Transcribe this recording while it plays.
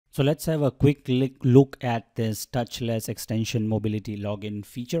So let's have a quick look at this touchless extension mobility login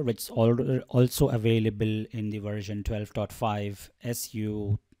feature, which is also available in the version 12.5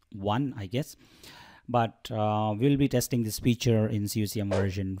 SU1, I guess. But we'll be testing this feature in CUCM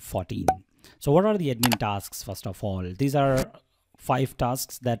version 14. So what are the admin tasks? First of all, these are 5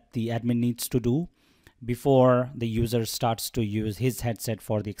 tasks that the admin needs to do before the user starts to use his headset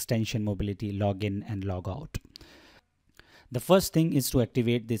for the extension mobility login and logout. The first thing is to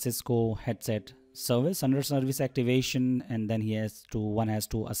activate the Cisco headset service under service activation, and then one has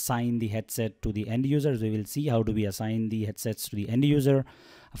to assign the headset to the end user. So we will see how do we assign the headsets to the end user.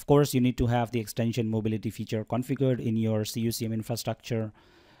 Of course, you need to have the extension mobility feature configured in your CUCM infrastructure.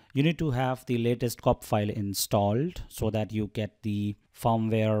 You need to have the latest COP file installed so that you get the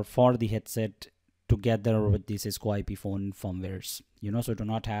firmware for the headset together with the Cisco IP Phone firmwares, so do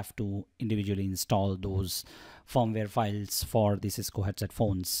not have to individually install those firmware files for the Cisco headset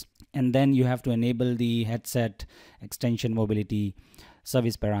phones. And then you have to enable the headset extension mobility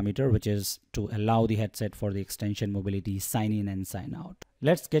service parameter, which is to allow the headset for the extension mobility sign in and sign out.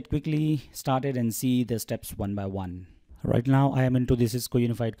 Let's get quickly started and see the steps one by one. Right now I am into the Cisco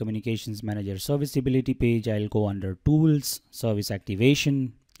Unified Communications Manager serviceability page. I'll go under Tools, Service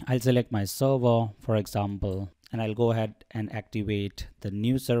Activation. I'll select my server, for example, and I'll go ahead and activate the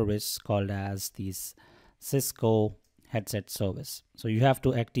new service called as the Cisco headset service. So you have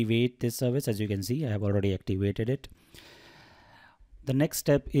to activate this service. As you can see, I have already activated it. The next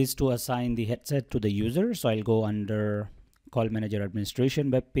step is to assign the headset to the user. So I'll go under Call Manager Administration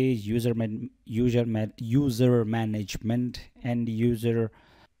web page, user management, and user.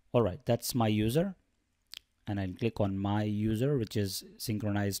 All right, that's my user. And I'll click on my user, which is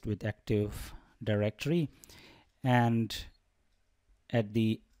synchronized with Active Directory. And at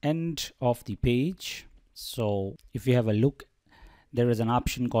the end of the page, so if you have a look, there is an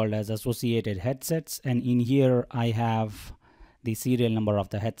option called as associated headsets, and in here I have the serial number of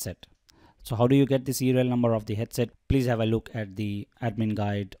the headset. So how do you get the serial number of the headset? Please have a look at the admin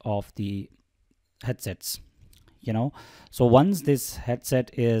guide of the headsets. So once this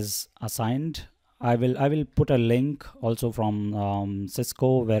headset is assigned, I will put a link also from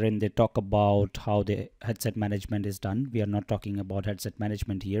Cisco, wherein they talk about how the headset management is done. We are not talking about headset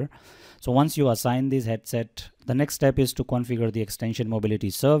management here. So once you assign this headset, the next step is to configure the extension mobility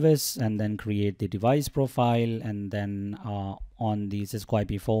service and then create the device profile, and then on the Cisco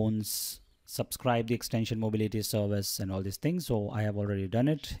IP phones, subscribe the extension mobility service and all these things. So I have already done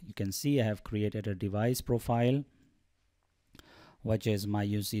it. You can see I have created a device profile, which is my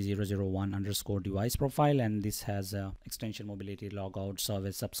UC001 underscore device profile, and this has a extension mobility logout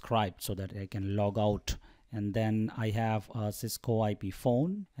service subscribed so that I can log out. And then I have a Cisco IP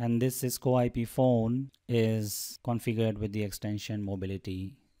phone, and this Cisco IP phone is configured with the extension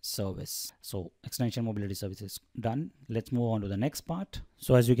mobility service. So extension mobility service is done. Let's move on to the next part.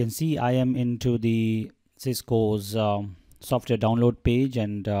 So as you can see, I am into the Cisco's software download page,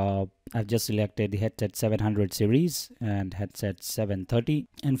 and I've just selected the headset 700 series and headset 730,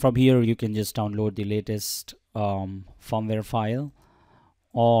 and from here you can just download the latest firmware file,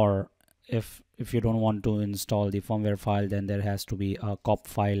 or if you don't want to install the firmware file, then there has to be a COP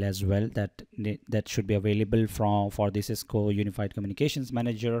file as well that should be available for the Cisco Unified Communications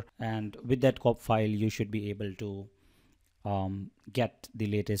Manager, and with that COP file you should be able to get the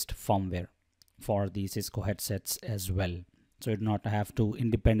latest firmware for the Cisco headsets as well. So you do not have to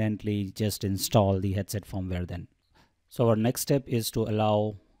independently just install the headset firmware then. So our next step is to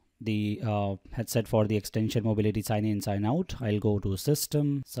allow the headset for the extension mobility sign in, sign out. I'll go to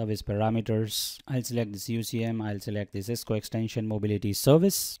System, Service Parameters. I'll select the CUCM. I'll select the Cisco Extension Mobility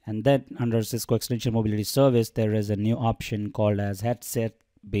Service. And then under Cisco Extension Mobility Service, there is a new option called as Headset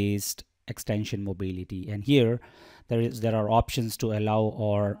Based Extension Mobility. And here there are options to allow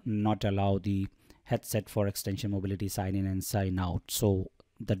or not allow the headset for extension mobility sign in and sign out. So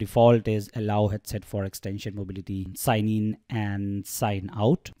the default is allow headset for extension mobility sign in and sign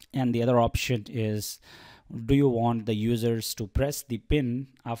out. And the other option is, do you want the users to press the pin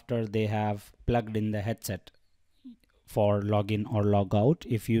after they have plugged in the headset for login or logout?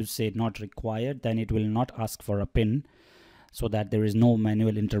 If you say not required, then it will not ask for a pin, so that there is no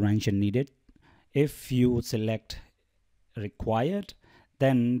manual intervention needed. If you select required,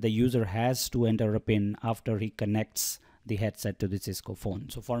 then the user has to enter a pin after he connects the headset to the Cisco phone.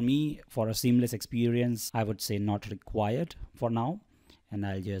 So for me, for a seamless experience, I would say not required for now, and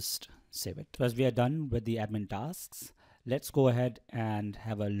I'll just save it. So as we are done with the admin tasks, let's go ahead and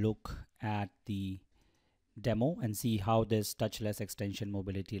have a look at the demo and see how this touchless extension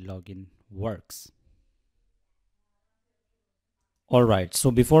mobility login works. All right,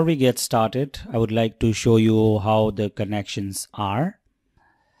 so before we get started, I would like to show you how the connections are.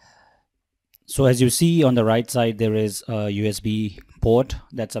 So as you see on the right side, there is a USB port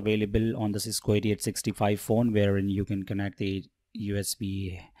that's available on the Cisco 8865 phone, wherein you can connect the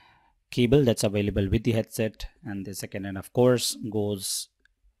USB cable that's available with the headset, and the second end of course goes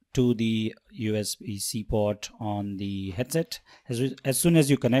to the USB-C port on the headset. As soon as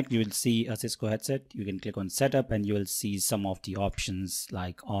you connect, you will see a Cisco headset. You can click on setup and you will see some of the options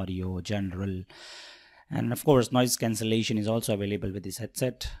like audio, general, and of course noise cancellation is also available with this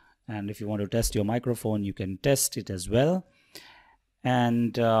headset. And if you want to test your microphone, you can test it as well.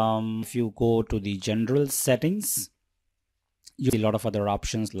 And if you go to the general settings, you see a lot of other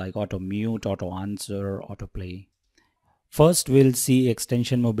options like auto mute, auto answer, auto play. First, we'll see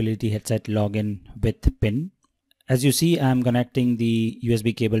extension mobility headset login with pin. As you see, I'm connecting the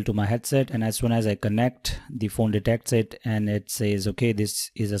USB cable to my headset, and as soon as I connect, the phone detects it and it says, okay, this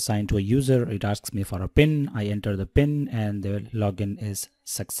is assigned to a user. It asks me for a pin. I enter the pin and the login is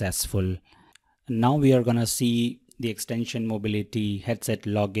successful. Now we are gonna see the extension mobility headset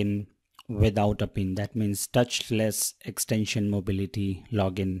login without a pin. That means touchless extension mobility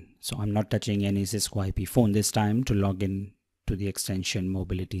login. So I'm not touching any Cisco IP phone this time to log in to the extension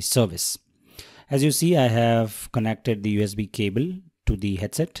mobility service. As you see, I have connected the USB cable to the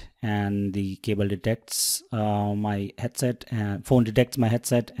headset, and the cable detects my headset, and phone detects my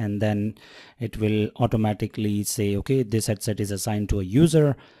headset, and then it will automatically say, okay, this headset is assigned to a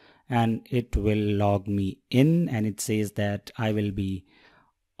user, and it will log me in, and it says that I will be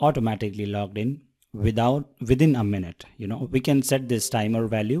automatically logged in within a minute. We can set this timer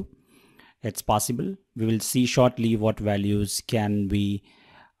value. It's possible. We will see shortly what values can we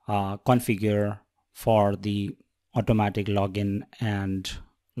configure for the automatic login and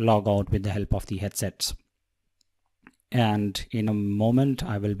log out with the help of the headsets. And in a moment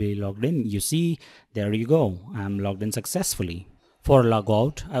I will be logged in. You see, there you go, I'm logged in successfully. For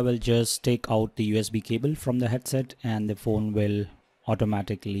logout, I will just take out the USB cable from the headset and the phone will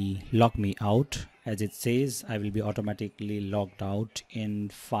automatically log me out. As it says, I will be automatically logged out in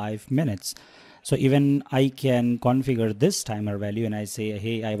 5 minutes. So even I can configure this timer value and I say,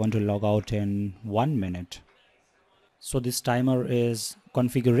 hey, I want to log out in 1 minute. So this timer is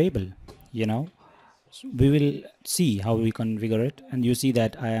configurable, So we will see how we configure it, and you see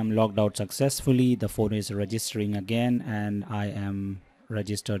that I am logged out successfully. The phone is registering again and I am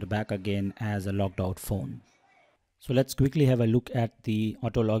registered back again as a logged out phone. So let's quickly have a look at the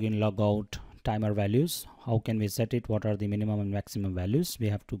auto login logout timer values. How can we set it? What are the minimum and maximum values? We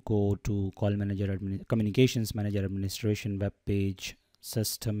have to go to Call Manager, Communications Manager Administration web page,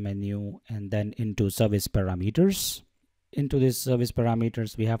 System menu, and then into Service Parameters. Into this service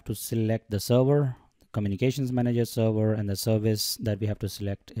parameters, we have to select the server, Communications Manager server, and the service that we have to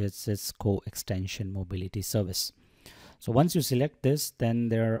select is Cisco Extension Mobility Service. So once you select this, then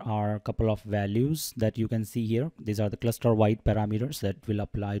there are a couple of values that you can see here. These are the cluster-wide parameters that will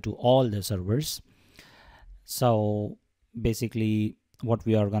apply to all the servers. So basically what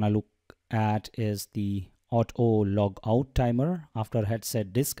we are going to look at is the auto log out timer after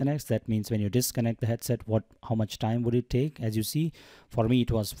headset disconnects. That means when you disconnect the headset, how much time would it take? As you see, for me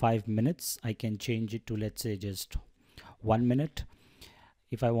it was 5 minutes. I can change it to, let's say, just 1 minute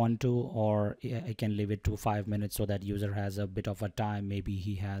if I want to, or I can leave it to 5 minutes so that user has a bit of a time. Maybe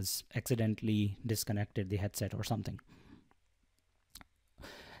he has accidentally disconnected the headset or something.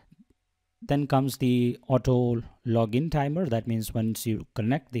 Then comes the auto login timer. That means once you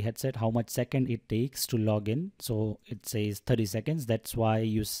connect the headset, how much second it takes to log in. So it says 30 seconds. That's why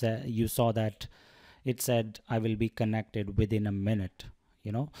you saw that it said I will be connected within a minute,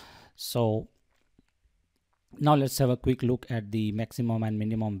 So now let's have a quick look at the maximum and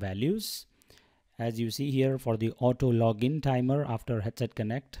minimum values. As you see here, for the auto login timer after headset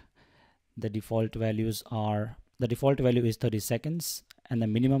connect, the default value is 30 seconds, and the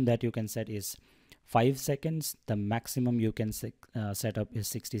minimum that you can set is 5 seconds. The maximum you can set up is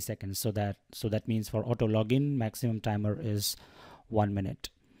 60 seconds. So that means for auto login, maximum timer is 1 minute.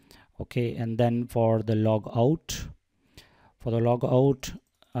 Okay, and then for the logout,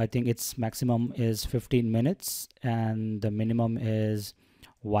 I think its maximum is 15 minutes and the minimum is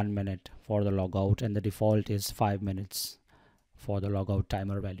 1 minute for the logout, and the default is 5 minutes for the logout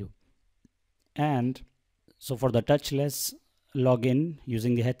timer value. And so for the touchless login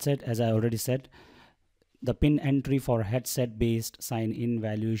using the headset, as I already said, the pin entry for headset based sign in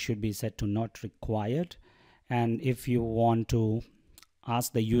value should be set to not required. And if you want to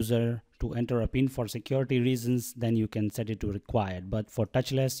ask the user to enter a pin for security reasons, then you can set it to required. But for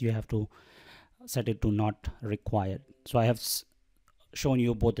touchless, you have to set it to not required. So I have shown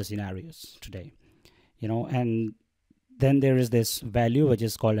you both the scenarios today, you know. And then there is this value which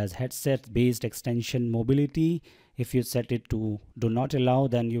is called as headset based extension mobility. If you set it to do not allow,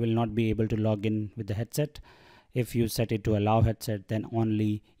 then you will not be able to log in with the headset. If you set it to allow headset, then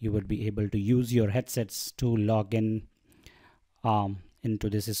only you would be able to use your headsets to log in into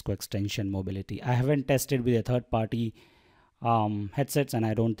the Cisco extension mobility. I haven't tested with a third-party headsets, and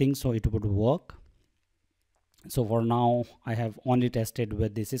I don't think so it would work. So for now, I have only tested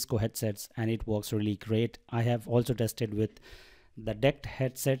with the Cisco headsets, and it works really great. I have also tested with the DECT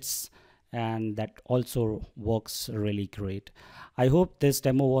headsets, and that also works really great. I hope this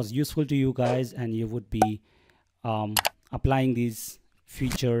demo was useful to you guys, and you would be applying these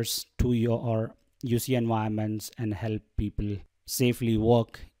features to your UC environments and help people safely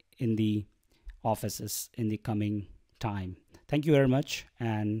work in the offices in the coming time. Thank you very much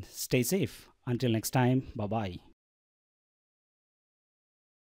and stay safe. Until next time, bye-bye.